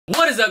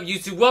What is up,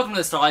 YouTube? Welcome to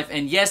the Star Life,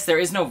 and yes, there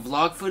is no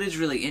vlog footage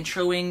really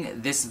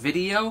introing this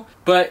video,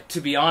 but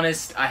to be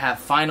honest, I have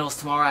finals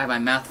tomorrow. I have my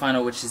math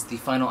final, which is the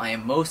final I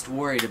am most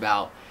worried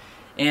about,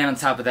 and on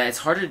top of that, it's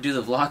harder to do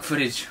the vlog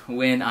footage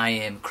when I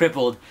am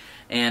crippled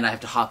and I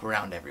have to hop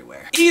around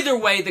everywhere. Either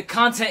way, the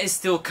content is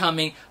still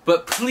coming,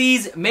 but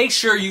please make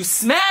sure you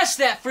smash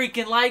that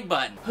freaking like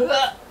button.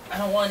 I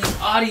don't want any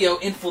audio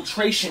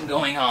infiltration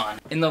going on.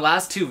 In the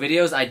last two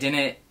videos, I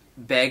didn't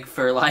beg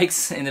for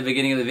likes in the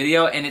beginning of the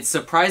video, and it's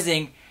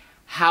surprising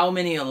how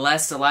many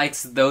less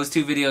likes those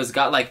two videos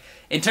got. Like,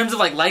 in terms of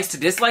like likes to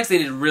dislikes, they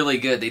did really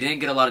good. They didn't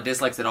get a lot of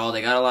dislikes at all.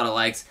 They got a lot of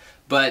likes,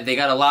 but they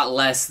got a lot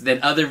less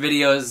than other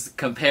videos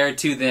compared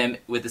to them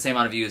with the same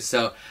amount of views.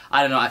 So,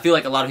 I don't know. I feel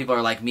like a lot of people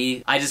are like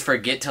me. I just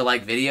forget to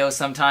like videos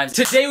sometimes.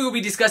 Today we will be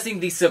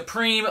discussing the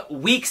Supreme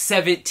Week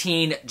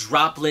 17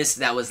 drop list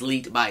that was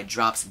leaked by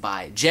Drops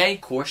by Jay.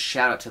 Of course,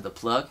 shout out to the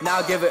plug.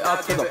 Now give it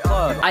up to the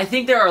plug. I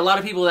think there are a lot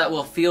of people that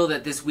will feel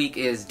that this week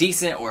is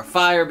decent or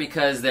fire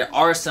because there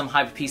are some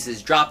hype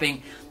pieces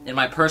dropping. In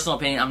my personal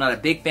opinion, I'm not a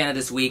big fan of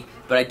this week,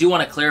 but I do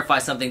want to clarify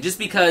something. Just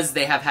because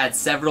they have had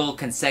several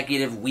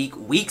consecutive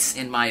weeks,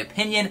 in my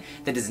opinion,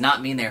 that does not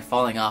mean they're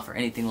falling off or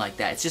anything like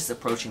that. It's just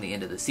approaching the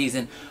end of the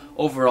season.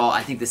 Overall,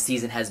 I think the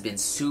season has been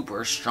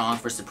super strong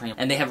for Supreme,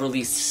 and they have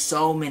released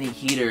so many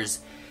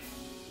heaters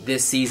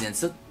this season.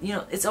 So, you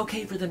know, it's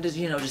okay for them to,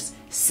 you know, just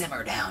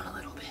simmer down a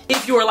little bit.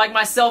 If you are like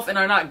myself and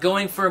are not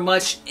going for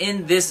much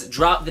in this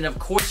drop, then of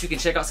course you can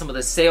check out some of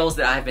the sales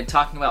that I've been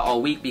talking about all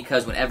week,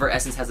 because whenever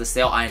Essence has a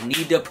sale, I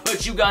need to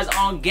put you guys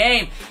on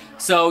game.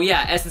 So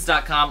yeah,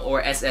 Essence.com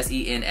or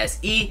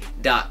SSENSE.com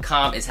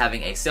is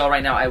having a sale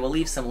right now. I will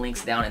leave some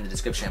links down in the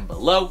description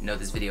below. No,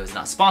 this video is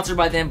not sponsored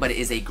by them, but it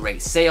is a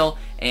great sale.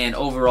 And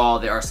overall,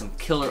 there are some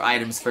killer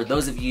items for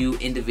those of you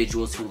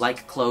individuals who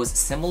like clothes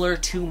similar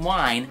to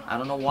mine. I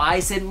don't know why I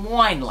said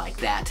wine like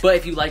that. But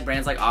if you like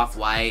brands like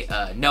Off-White,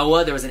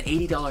 Noah, there was an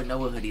 $80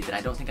 Noah hoodie that I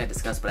don't think I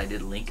discussed, but I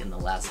did link in the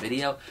last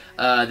video.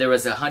 There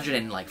was a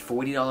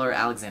 $140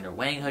 Alexander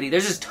Wang hoodie.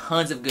 There's just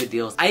tons of good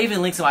deals. I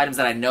even linked some items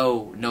that I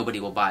know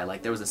nobody will buy.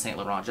 Like, there was a Saint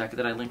Laurent jacket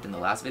that I linked in the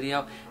last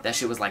video. That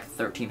shit was like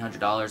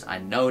 $1,300. I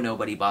know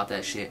nobody bought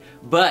that shit,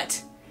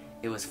 but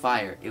it was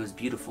fire. It was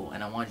beautiful,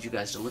 and I wanted you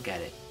guys to look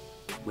at it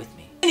with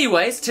me.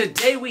 Anyways,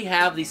 today we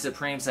have the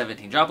Supreme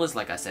 17 drop list.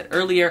 Like I said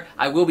earlier,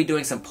 I will be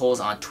doing some polls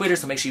on Twitter,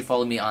 so make sure you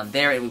follow me on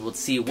there, and we will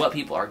see what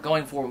people are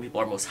going for, what people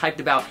are most hyped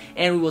about,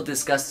 and we will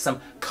discuss some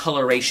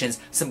colorations,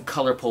 some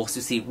color polls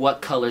to see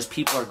what colors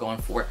people are going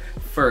for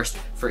first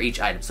for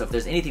each item. So if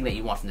there's anything that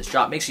you want from this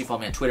drop, make sure you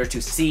follow me on Twitter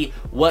to see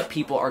what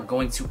people are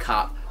going to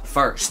cop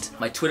first.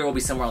 My Twitter will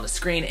be somewhere on the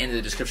screen and in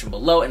the description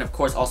below, and of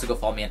course also go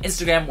follow me on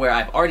Instagram, where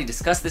I've already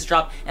discussed this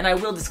drop, and I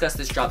will discuss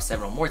this drop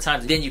several more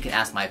times. Then you can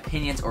ask my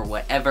opinions or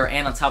whatever,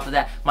 and on top of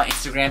that, my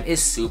Instagram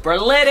is super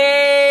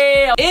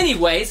litty!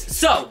 Anyways,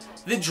 so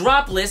the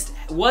drop list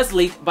was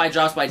leaked by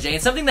Drops by Jay,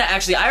 and something that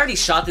actually, I already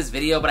shot this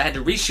video, but I had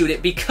to reshoot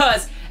it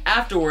because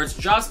afterwards,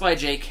 Drops by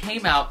Jay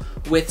came out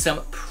with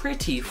some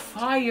pretty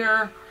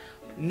fire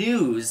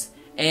news,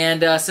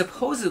 and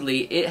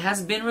supposedly it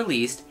has been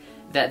released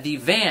that the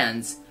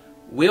VANS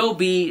will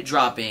be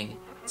dropping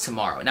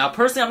tomorrow. Now,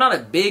 personally, I'm not a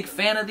big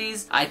fan of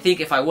these. I think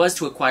if I was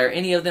to acquire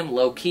any of them,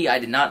 low-key, I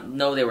did not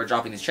know they were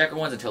dropping these checkered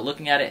ones until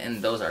looking at it,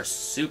 and those are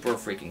super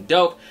freaking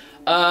dope.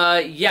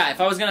 Yeah,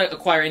 if I was gonna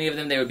acquire any of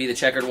them, they would be the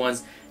checkered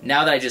ones.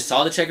 Now that I just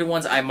saw the checkered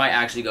ones, I might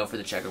actually go for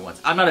the checkered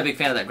ones. I'm not a big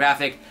fan of that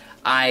graphic.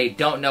 I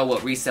don't know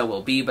what resale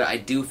will be, but I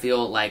do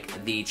feel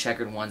like the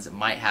checkered ones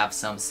might have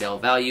some sale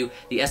value.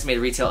 The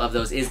estimated retail of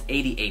those is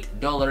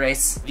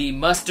 $88. The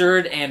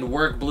mustard and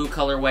work blue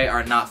colorway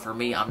are not for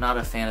me. I'm not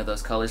a fan of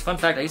those colors. Fun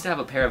fact, I used to have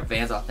a pair of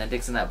Vans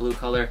Authentics in that blue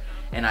color,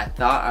 and I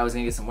thought I was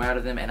gonna get some wear out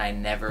of them, and I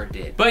never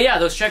did. But yeah,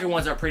 those checkered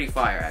ones are pretty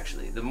fire,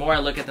 actually. The more I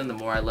look at them, the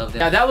more I love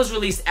them. Now, that was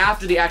released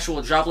after the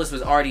actual drop list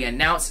was already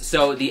announced,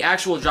 so the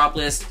actual drop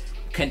list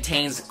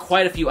contains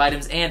quite a few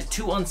items and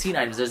two unseen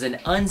items. There's an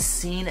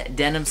unseen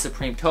denim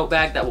Supreme tote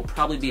bag that will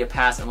probably be a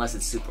pass unless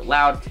it's super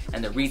loud,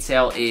 and the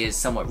retail is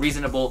somewhat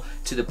reasonable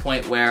to the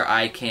point where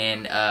I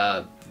can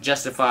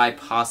justify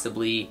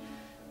possibly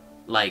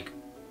like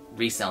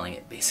reselling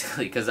it,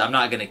 basically, because I'm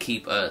not gonna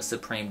keep a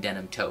Supreme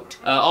denim tote.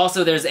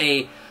 Also, there's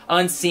a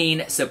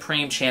unseen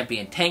Supreme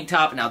Champion tank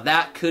top. Now,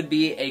 that could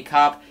be a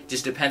cop,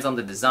 just depends on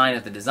the design.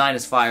 If the design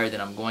is fire, then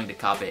I'm going to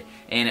cop it,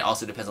 and it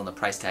also depends on the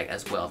price tag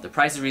as well. If the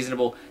price is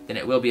reasonable, then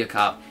it will be a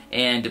cop,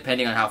 and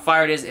depending on how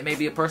fire it is, it may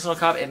be a personal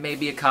cop, it may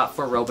be a cop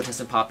for Robotus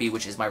and Poppy,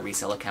 which is my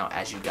resale account,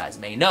 as you guys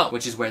may know,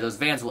 which is where those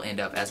Vans will end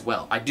up as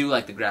well. I do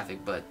like the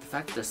graphic, but the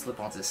fact that they're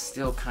slip-ons is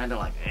still kind of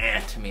like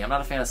to me. I'm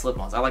not a fan of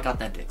slip-ons. I like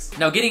authentics.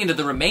 Now, getting into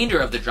the remainder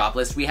of the drop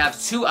list, we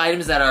have two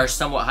items that are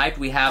somewhat hyped.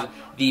 We have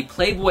the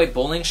Playboy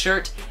bowling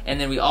shirt, and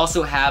then we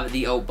also have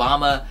the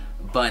Obama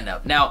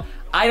button-up. Now,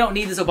 I don't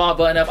need this Obama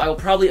button-up. I will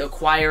probably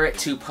acquire it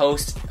to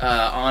post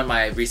on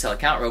my resale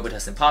account,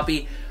 Robotus and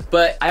Poppy,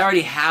 but I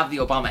already have the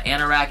Obama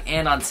anorak,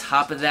 and on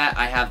top of that,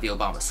 I have the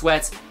Obama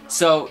sweats.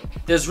 So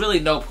there's really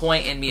no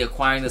point in me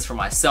acquiring this for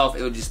myself.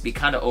 It would just be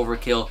kind of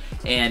overkill,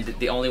 and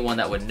the only one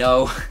that would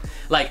know,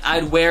 like,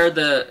 I'd wear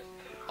the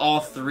all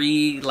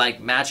 3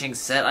 like matching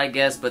set, I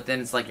guess, but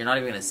then it's like you're not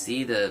even gonna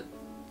see the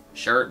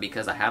shirt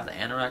because I have the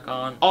anorak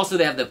on. Also,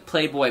 they have the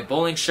Playboy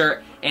bowling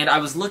shirt, and I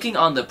was looking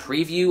on the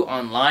preview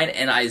online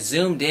and I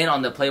zoomed in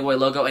on the Playboy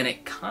logo and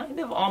it kind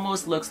of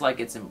almost looks like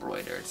it's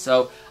embroidered.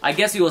 So I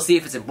guess we will see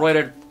if it's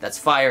embroidered. That's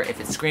fire.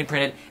 If it's screen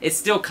printed, it's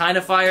still kind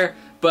of fire,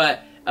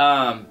 but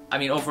I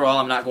mean, overall,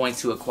 I'm not going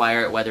to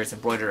acquire it whether it's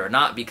embroidered or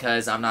not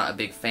because I'm not a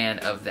big fan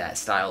of that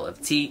style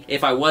of tee.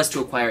 If I was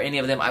to acquire any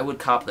of them, I would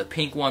cop the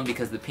pink one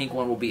because the pink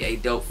one will be a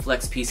dope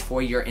flex piece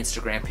for your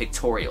Instagram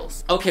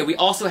pictorials. Okay, we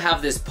also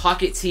have this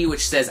pocket tee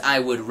which says I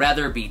would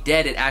rather be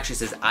dead. It actually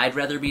says I'd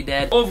rather be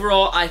dead.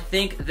 Overall, I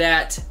think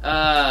that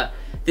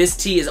this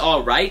tee is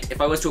alright.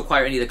 If I was to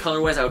acquire any of the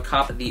colorways, I would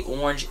cop the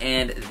orange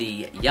and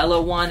the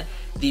yellow one.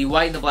 The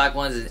white and the black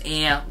ones is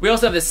eh. We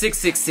also have the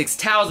 666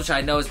 towels, which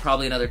I know is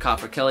probably another cop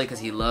for Kelly because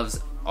he loves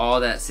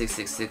all that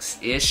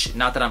 666-ish.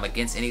 Not that I'm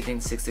against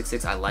anything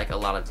 666. I like a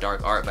lot of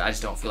dark art, but I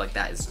just don't feel like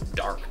that is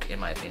dark in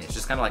my opinion. It's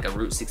just kind of like a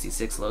Route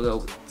 66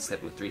 logo,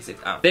 except with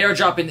 36. They are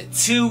dropping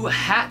 2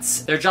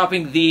 hats. They're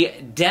dropping the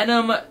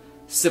denim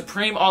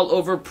Supreme all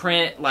over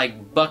print,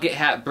 like bucket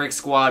hat, brick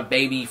squad,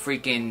 baby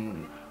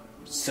freaking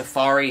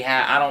safari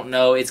hat. I don't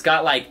know. It's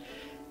got like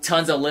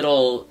tons of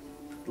little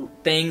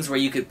things where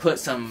you could put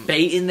some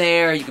bait in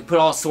there. You could put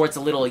all sorts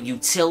of little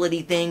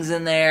utility things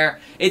in there.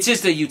 It's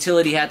just a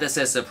utility hat that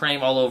says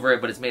Supreme all over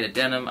it, but it's made of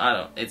denim.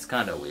 It's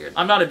kind of weird.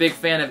 I'm not a big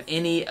fan of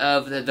any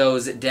of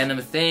those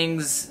denim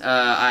things.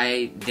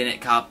 I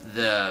didn't cop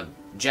the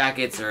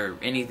jackets or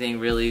anything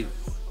really,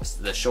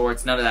 the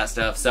shorts, none of that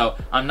stuff, so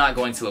I'm not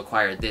going to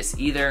acquire this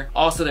either.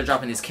 Also, they're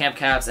dropping these camp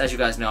caps. As you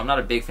guys know, I'm not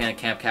a big fan of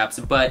camp caps,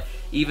 but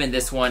even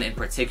this one in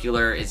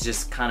particular is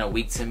just kind of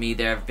weak to me.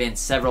 There have been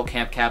several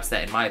camp caps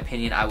that, in my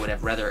opinion, I would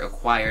have rather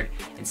acquired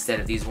instead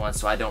of these ones,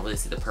 so I don't really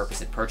see the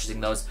purpose in purchasing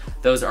those.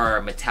 Those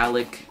are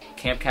metallic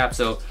camp caps,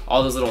 so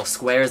all those little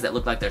squares that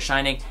look like they're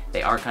shining,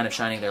 they are kind of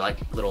shining. They're like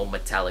little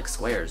metallic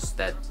squares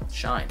that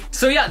shine.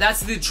 So yeah,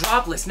 that's the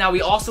drop list. Now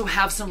we also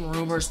have some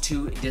rumors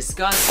to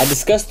discuss. I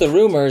discussed the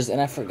rumors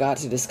and I forgot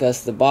to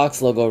discuss the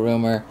box logo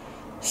rumor,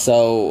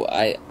 so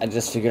I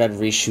just figured I'd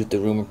reshoot the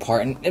rumor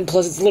part, and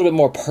plus it's a little bit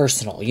more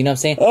personal, you know what I'm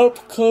saying?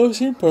 Up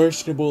close and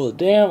personable.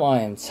 Damn,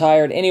 I am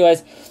tired.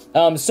 Anyways,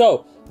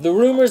 so the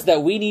rumors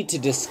that we need to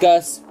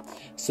discuss,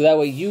 so that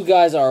way you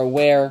guys are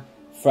aware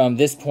from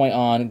this point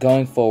on,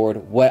 going forward,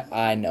 what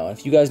I know.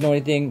 If you guys know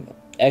anything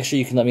extra,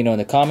 you can let me know in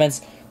the comments,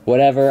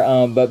 whatever.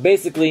 But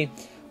basically,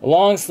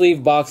 long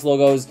sleeve box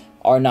logos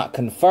are not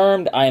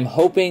confirmed. I am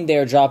hoping they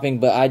are dropping,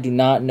 but I do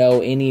not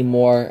know any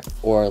more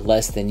or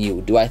less than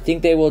you. Do I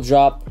think they will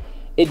drop?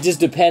 It just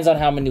depends on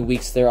how many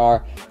weeks there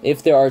are.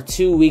 If there are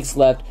 2 weeks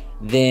left,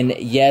 then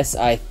yes,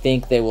 I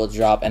think they will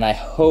drop, and I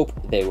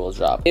hope they will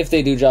drop. If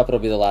they do drop, it'll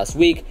be the last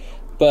week.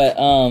 But,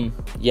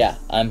 yeah,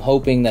 I'm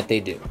hoping that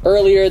they do.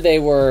 Earlier, they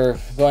were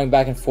going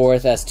back and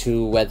forth as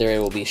to whether it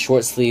will be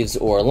short sleeves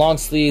or long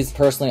sleeves.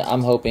 Personally,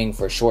 I'm hoping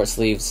for short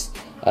sleeves,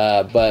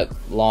 but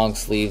long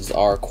sleeves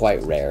are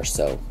quite rare,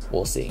 so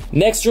we'll see.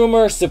 Next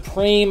rumor,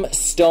 Supreme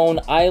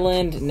Stone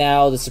Island.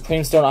 Now, the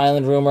Supreme Stone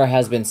Island rumor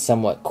has been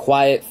somewhat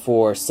quiet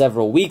for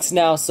several weeks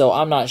now, so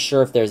I'm not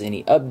sure if there's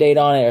any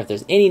update on it or if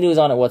there's any news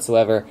on it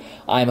whatsoever.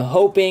 I'm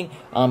hoping,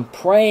 I'm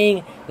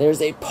praying.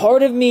 There's a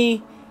part of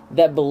me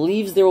that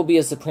believes there will be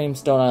a Supreme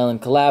Stone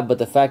Island collab, but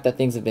the fact that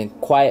things have been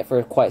quiet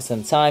for quite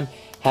some time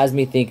has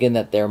me thinking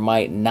that there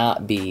might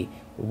not be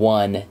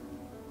one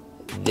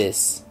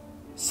this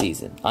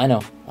season. I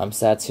know, I'm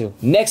sad too.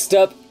 Next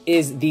up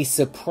is the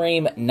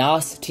Supreme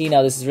NAS tee.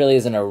 Now, this really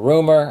isn't a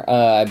rumor.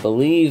 I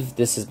believe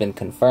this has been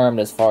confirmed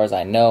as far as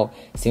I know.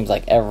 It seems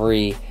like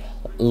every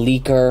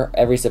leaker,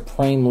 every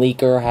Supreme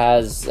leaker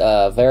has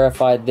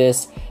verified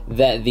this,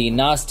 that the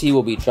NAS tee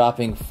will be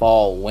dropping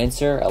fall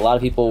winter. A lot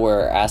of people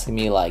were asking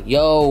me like,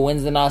 yo,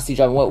 when's the NAS tee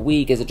dropping? What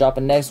week? Is it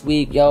dropping next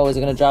week? Yo, is it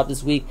gonna drop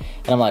this week?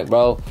 And I'm like,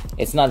 bro,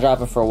 it's not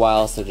dropping for a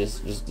while, so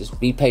just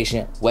be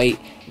patient, wait.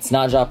 It's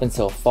not dropping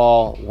until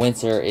fall.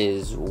 Winter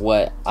is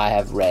what I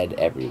have read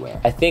everywhere.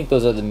 I think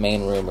those are the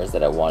main rumors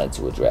that I wanted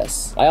to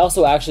address. I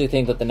also actually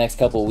think that the next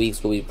couple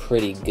weeks will be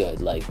pretty good.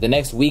 Like, the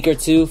next week or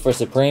two for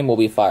Supreme will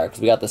be fire, because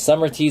we got the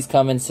summer tees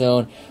coming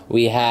soon.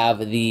 We have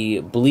the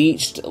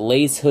bleached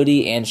lace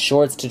hoodie and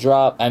shorts to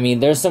drop. I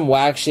mean, there's some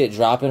whack shit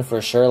dropping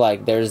for sure.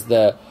 Like, there's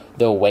the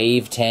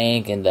wave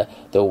tank and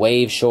the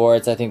wave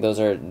shorts. I think those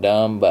are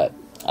dumb, but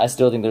I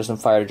still think there's some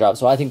fire to drop.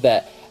 So I think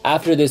that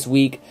after this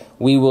week,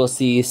 we will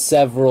see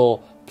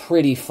several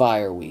pretty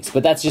fire weeks.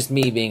 But that's just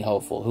me being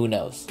hopeful. Who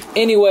knows?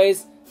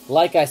 Anyways,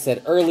 like I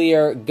said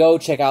earlier, go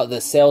check out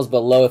the sales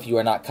below if you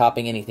are not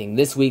copying anything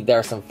this week. There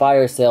are some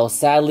fire sales.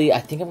 Sadly, I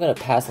think I'm going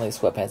to pass on these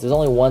sweatpants. There's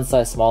only one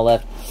size small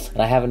left,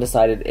 and I haven't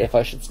decided if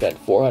I should spend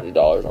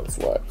 $400 on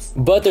sweats.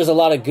 But there's a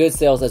lot of good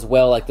sales as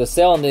well. Like, the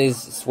sale on these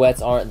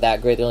sweats aren't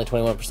that great. They're only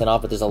 21% off,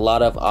 but there's a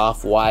lot of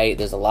Off-White.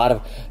 There's a lot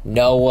of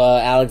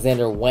Noah,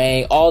 Alexander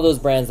Wang, all those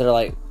brands that are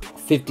like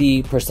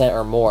 50%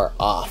 or more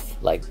off.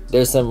 Like,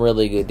 there's some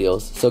really good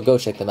deals, so go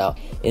check them out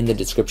in the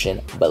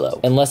description below.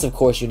 Unless, of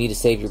course, you need to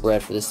save your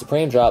bread for this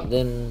Supreme drop,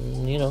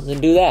 then, you know,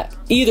 then do that.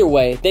 Either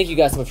way, thank you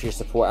guys so much for your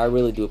support. I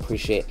really do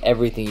appreciate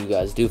everything you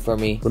guys do for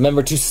me.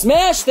 Remember to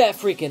smash that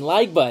freaking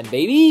like button,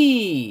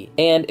 baby!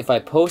 And if I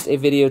post a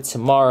video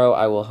tomorrow,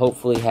 I will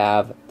hopefully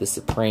have the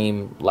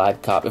Supreme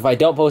live cop. If I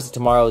don't post it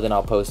tomorrow, then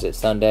I'll post it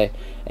Sunday,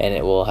 and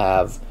it will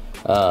have,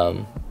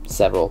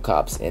 several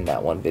cops in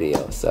that one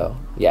video. So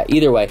yeah,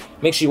 either way,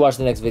 make sure you watch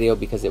the next video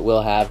because it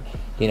will have,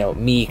 you know,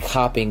 me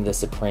copying the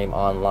Supreme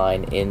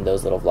online in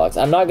those little vlogs.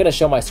 I'm not gonna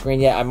show my screen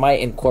yet. I might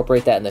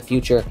incorporate that in the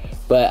future,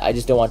 but I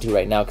just don't want to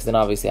right now because then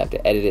obviously I have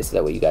to edit it so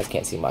that way you guys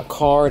can't see my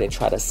card and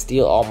try to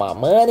steal all my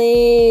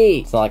money.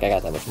 It's not like I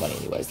got that much money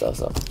anyways though,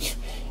 so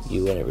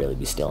you wouldn't really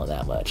be stealing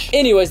that much.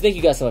 Anyways, thank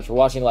you guys so much for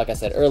watching, like I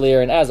said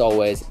earlier, and as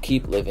always,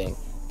 keep living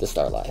the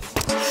star life.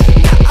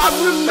 I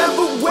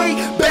remember way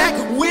back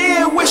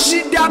when, where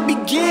should I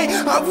begin?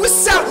 I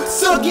was out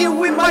thugging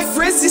with my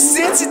friends,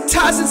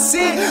 desensitizing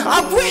sin. I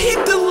would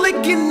hit the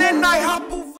lick and then I hop away.